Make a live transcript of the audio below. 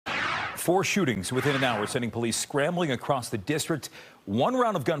4 shootings within an hour, sending police scrambling across the district. One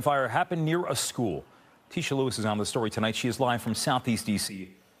round of gunfire happened near a school. Tisha Lewis is on the story tonight. She is live from Southeast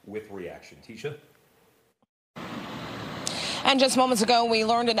D.C. with reaction. Tisha? And just moments ago, we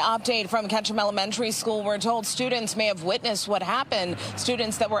learned an update from Ketchum Elementary School. We're told students may have witnessed what happened.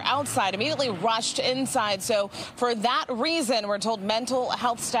 Students that were outside immediately rushed inside. So for that reason, we're told mental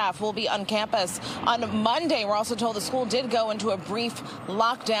health staff will be on campus on Monday. We're also told the school did go into a brief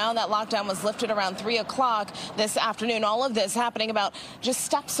lockdown. That lockdown was lifted around 3 o'clock this afternoon. All of this happening about just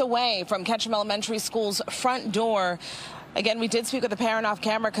steps away from Ketchum Elementary School's front door. Again, we did speak with a parent off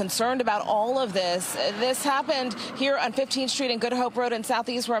camera concerned about all of this. This happened here on 15th Street and Good Hope Road in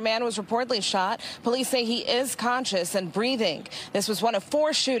Southeast, where a man was reportedly shot. Police say he is conscious and breathing. This was one of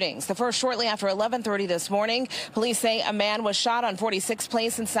 4 shootings, the first shortly after 11:30 this morning. Police say a man was shot on 46th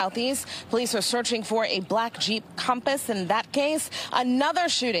Place in Southeast. Police are searching for a black Jeep Compass in that case. Another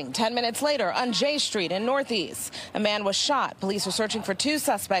shooting 10 minutes later on J Street in Northeast. A man was shot. Police are searching for 2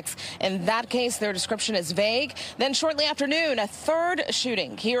 suspects. In that case, their description is vague. Then shortly after noon, a third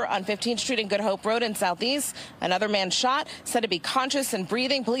shooting here on 15th Street and Good Hope Road in Southeast. Another man shot, said to be conscious and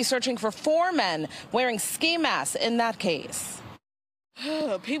breathing. Police searching for 4 men wearing ski masks in that case.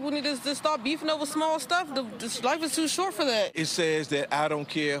 People need to stop beefing over small stuff. This life is too short for that. It says that I don't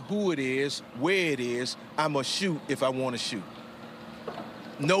care who it is, where it is, I must shoot if I want to shoot.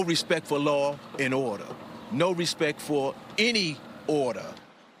 No respect for law and order. No respect for any order.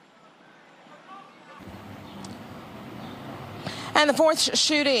 And the 4th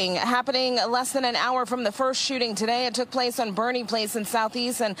shooting happening less than an hour from the first shooting today. It took place on Bernie Place in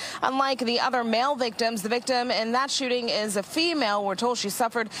Southeast. And unlike the other male victims, the victim in that shooting is a female. We're told she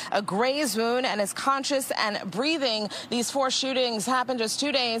suffered a graze wound and is conscious and breathing. These 4 shootings happened just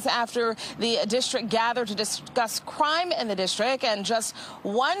 2 days after the district gathered to discuss crime in the district, and just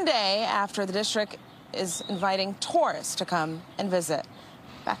 1 day after the district is inviting tourists to come and visit.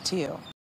 Back to you.